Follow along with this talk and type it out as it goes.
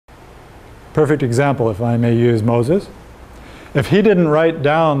perfect example, if I may use Moses. If he didn't write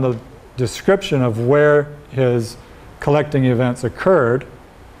down the description of where his collecting events occurred,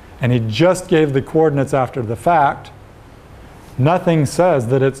 and he just gave the coordinates after the fact, nothing says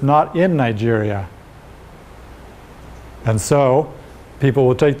that it's not in Nigeria. And so people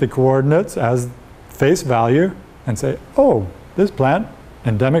will take the coordinates as face value and say, oh, this plant,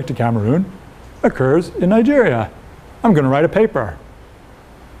 endemic to Cameroon, occurs in Nigeria. I'm going to write a paper.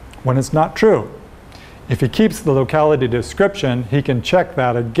 When it's not true. If he keeps the locality description, he can check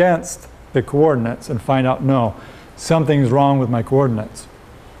that against the coordinates and find out, no, something's wrong with my coordinates.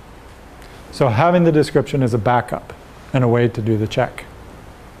 So having the description is a backup and a way to do the check.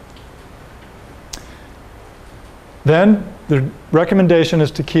 Then the recommendation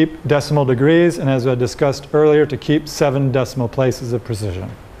is to keep decimal degrees, and as I discussed earlier, to keep 7 decimal places of precision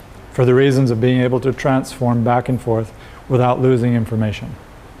for the reasons of being able to transform back and forth without losing information.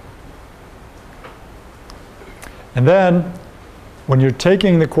 And then, when you're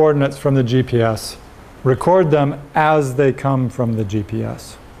taking the coordinates from the GPS, record them as they come from the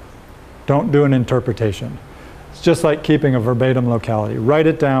GPS. Don't do an interpretation. It's just like keeping a verbatim locality. Write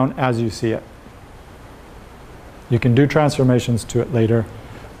it down as you see it. You can do transformations to it later,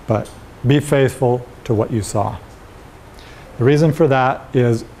 but be faithful to what you saw. The reason for that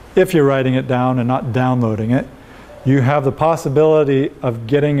is if you're writing it down and not downloading it, you have the possibility of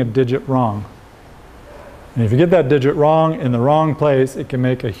getting a digit wrong. And if you get that digit wrong in the wrong place, it can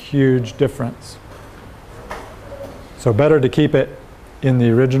make a huge difference. So better to keep it in the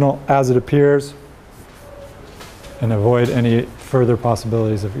original as it appears and avoid any further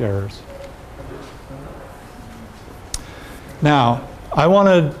possibilities of errors. Now, I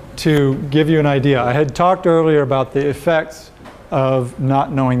wanted to give you an idea. I had talked earlier about the effects of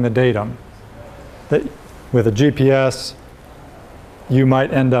not knowing the datum. That with a GPS, you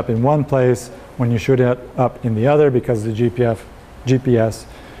might end up in one place when you should end up in the other because the GPS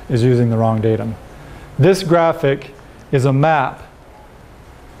is using the wrong datum. This graphic is a map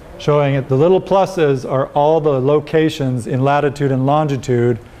showing it. The little pluses are all the locations in latitude and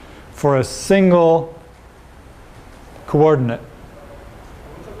longitude for a single coordinate.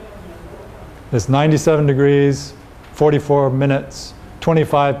 It's 97 degrees, 44 minutes,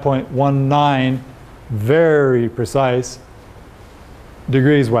 25.19, very precise,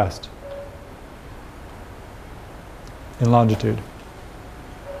 degrees west in longitude.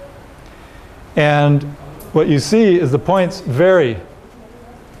 And what you see is the points vary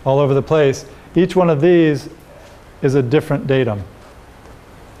all over the place. Each one of these is a different datum.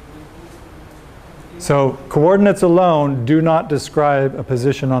 So coordinates alone do not describe a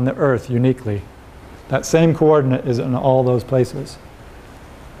position on the Earth uniquely. That same coordinate is in all those places,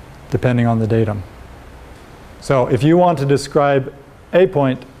 depending on the datum. So if you want to describe a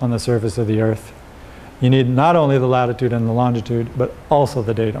point on the surface of the Earth, you need not only the latitude and the longitude, but also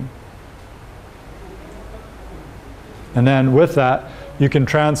the datum. And then with that, you can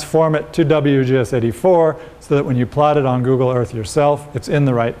transform it to WGS84 so that when you plot it on Google Earth yourself, it's in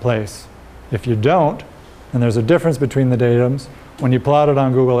the right place. If you don't, and there's a difference between the datums, when you plot it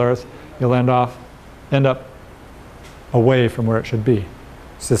on Google Earth, you'll end up away from where it should be,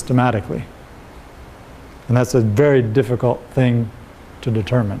 systematically. And that's a very difficult thing to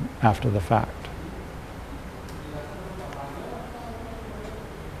determine after the fact.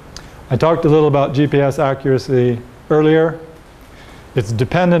 I talked a little about GPS accuracy earlier. It's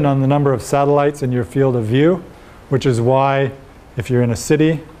dependent on the number of satellites in your field of view, which is why if you're in a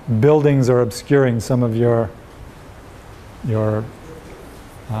city, buildings are obscuring some of your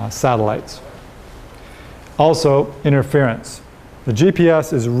satellites. Also, interference. The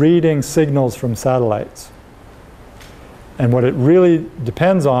GPS is reading signals from satellites. And what it really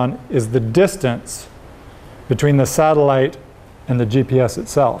depends on is the distance between the satellite and the GPS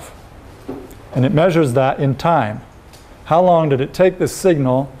itself. And it measures that in time. How long did it take this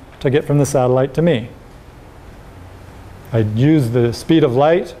signal to get from the satellite to me? I use the speed of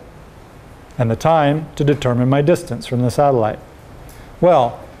light and the time to determine my distance from the satellite.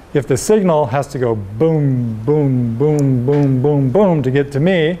 Well, if the signal has to go boom, boom, boom, boom, boom, boom to get to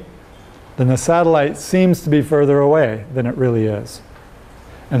me, then the satellite seems to be further away than it really is.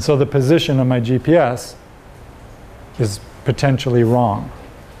 And so the position of my GPS is potentially wrong.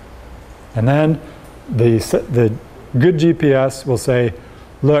 And then the good GPS will say,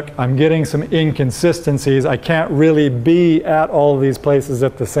 look, I'm getting some inconsistencies. I can't really be at all of these places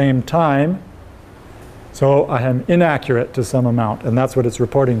at the same time. So I am inaccurate to some amount, and that's what it's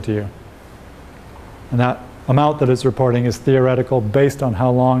reporting to you. And that amount that it's reporting is theoretical based on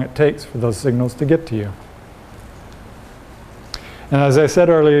how long it takes for those signals to get to you. And as I said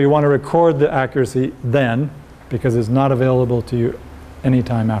earlier, you want to record the accuracy then, because it's not available to you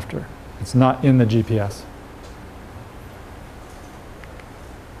anytime after. It's not in the GPS.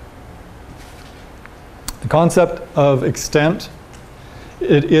 The concept of extent,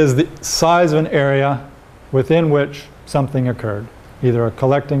 it is the size of an area within which something occurred, either a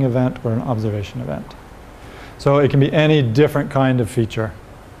collecting event or an observation event. So it can be any different kind of feature.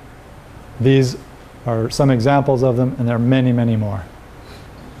 These are some examples of them, and there are many, many more.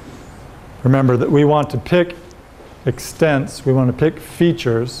 Remember that we want to pick extents, we want to pick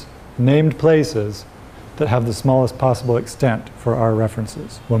features, named places, that have the smallest possible extent for our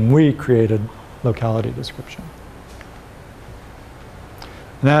references when we created locality description.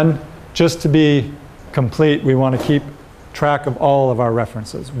 And then, just to be complete, we want to keep track of all of our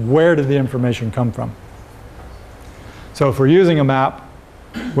references. Where did the information come from? So if we're using a map,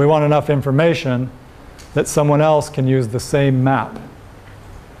 we want enough information that someone else can use the same map.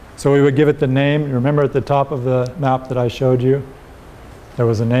 So we would give it the name. You remember at the top of the map that I showed you, there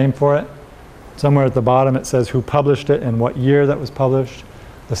was a name for it. Somewhere at the bottom it says who published it and what year that was published,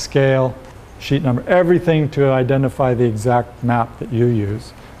 the scale, sheet number, everything to identify the exact map that you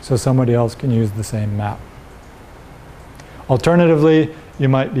use, so somebody else can use the same map. Alternatively, you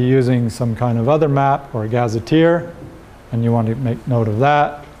might be using some kind of other map or a gazetteer, and you want to make note of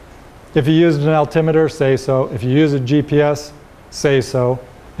that. If you used an altimeter, say so. If you use a GPS, say so,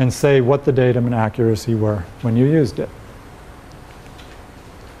 and say what the datum and accuracy were when you used it.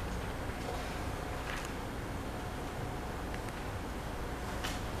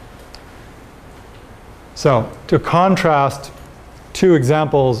 So, to contrast two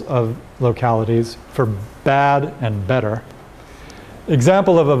examples of localities for bad and better.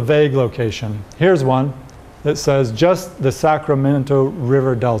 Example of a vague location. Here's one that says just the Sacramento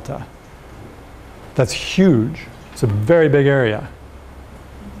River Delta. That's huge. It's a very big area.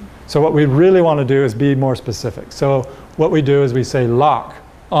 So what we really want to do is be more specific. So what we do is we say lock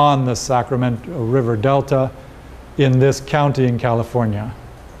on the Sacramento River Delta in this county in California.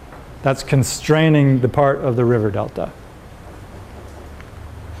 That's constraining the part of the river delta.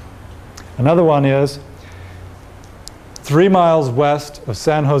 Another one is 3 miles west of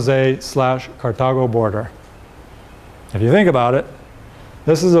San Jose / Cartago border. If you think about it,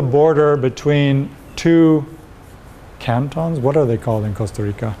 this is a border between two cantons. What are they called in Costa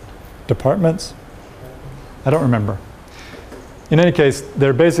Rica? Departments? I don't remember. In any case,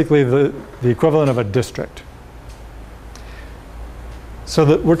 they're basically the equivalent of a district. So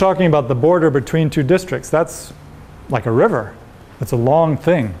that we're talking about the border between two districts. That's like a river. It's a long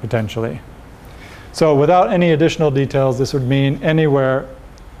thing, potentially. So without any additional details, this would mean anywhere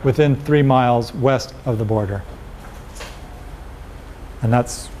within 3 miles west of the border. And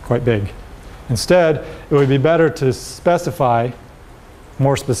that's quite big. Instead, it would be better to specify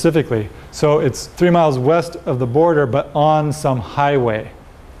more specifically. So it's 3 miles west of the border, but on some highway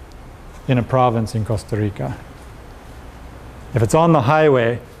in a province in Costa Rica. If it's on the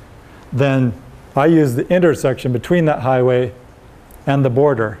highway, then I use the intersection between that highway and the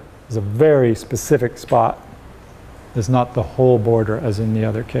border as a very specific spot. It's not the whole border as in the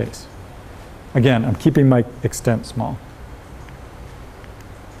other case. Again, I'm keeping my extent small.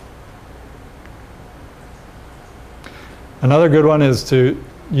 Another good one is to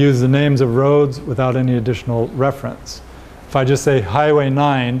use the names of roads without any additional reference. If I just say Highway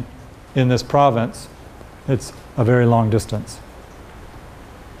 9 in this province, it's a very long distance.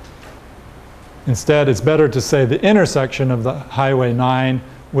 Instead, it's better to say the intersection of the Highway 9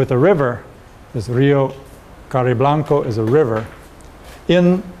 with a river. This Rio Cariblanco is a river.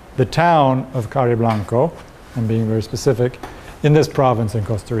 In the town of Cariblanco, I'm being very specific, in this province in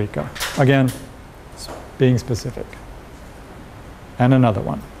Costa Rica. Again, being specific. And another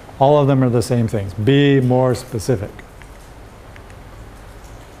one. All of them are the same things. Be more specific.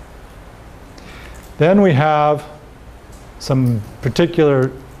 Then we have some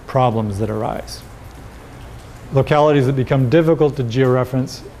particular problems that arise. Localities that become difficult to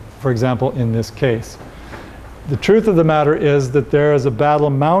georeference, for example, in this case. The truth of the matter is that there is a Battle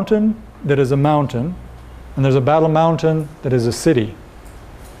Mountain that is a mountain, and there's a Battle Mountain that is a city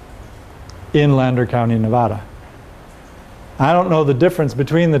in Lander County, Nevada. I don't know the difference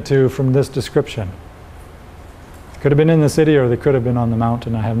between the two from this description. It could have been in the city or they could have been on the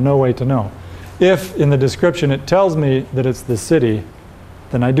mountain. I have no way to know. If in the description it tells me that it's the city,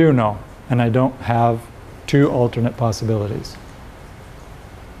 then I do know, and I don't have two alternate possibilities.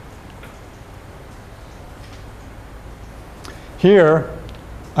 Here,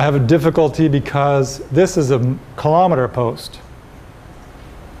 I have a difficulty because this is a kilometer post.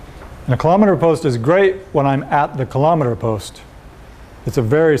 And a kilometer post is great when I'm at the kilometer post. It's a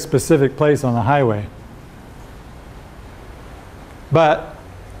very specific place on the highway. But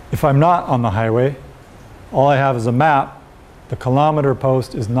if I'm not on the highway, all I have is a map. The kilometer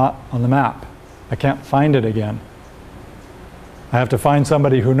post is not on the map. I can't find it again. I have to find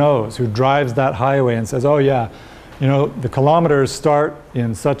somebody who knows, who drives that highway and says, oh yeah, you know, the kilometers start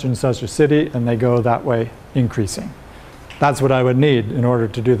in such and such a city and they go that way, increasing. That's what I would need in order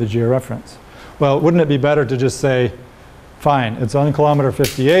to do the georeference. Well, wouldn't it be better to just say, fine, it's on kilometer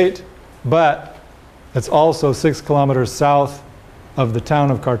 58, but it's also 6 kilometers south of the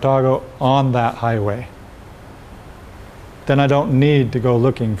town of Cartago on that highway. Then I don't need to go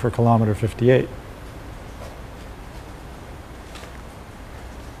looking for kilometer 58.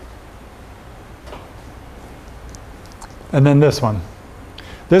 And then this one.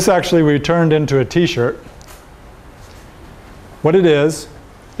 This actually we turned into a t-shirt. What it is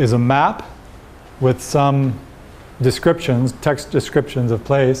a map with some descriptions, text descriptions of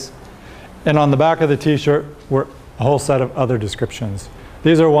place. And on the back of the t-shirt were a whole set of other descriptions.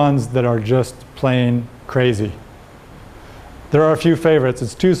 These are ones that are just plain crazy. There are a few favorites.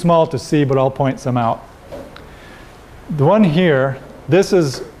 It's too small to see, but I'll point some out. The one here, this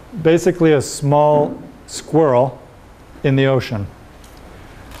is basically a small squirrel in the ocean.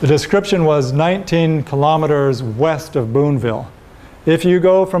 The description was 19 kilometers west of Boonville. If you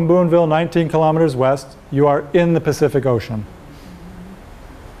go from Boonville 19 kilometers west, you are in the Pacific Ocean.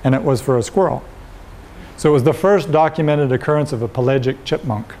 And it was for a squirrel. So it was the first documented occurrence of a pelagic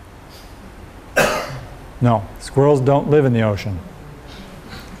chipmunk. No, squirrels don't live in the ocean.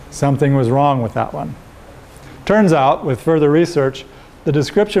 Something was wrong with that one. Turns out, with further research, the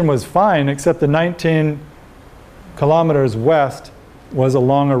description was fine, except the 19 kilometers west was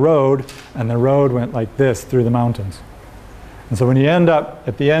along a road, and the road went like this through the mountains. And so when you end up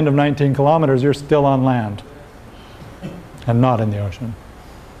at the end of 19 kilometers, you're still on land and not in the ocean.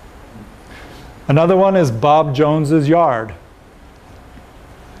 Another one is Bob Jones's yard.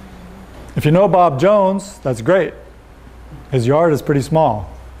 If you know Bob Jones, that's great. His yard is pretty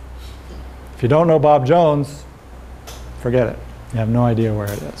small. If you don't know Bob Jones, forget it. You have no idea where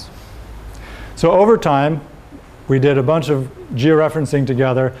it is. So over time, we did a bunch of georeferencing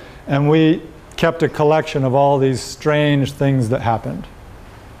together, and we kept a collection of all these strange things that happened.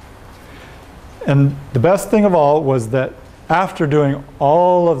 And the best thing of all was that after doing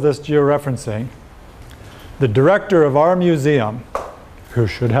all of this georeferencing, the director of our museum, who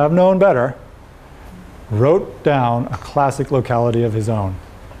should have known better, wrote down a classic locality of his own.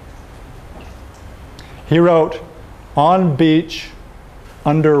 He wrote, "On beach,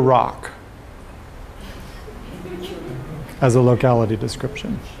 under rock," as a locality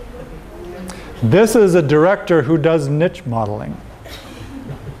description. This is a director who does niche modeling.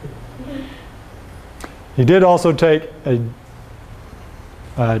 He did also take a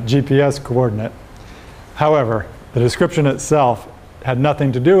GPS coordinate. However, the description itself had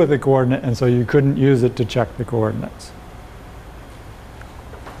nothing to do with the coordinate, and so you couldn't use it to check the coordinates.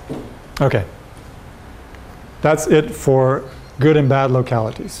 Okay. That's it for good and bad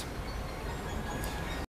localities.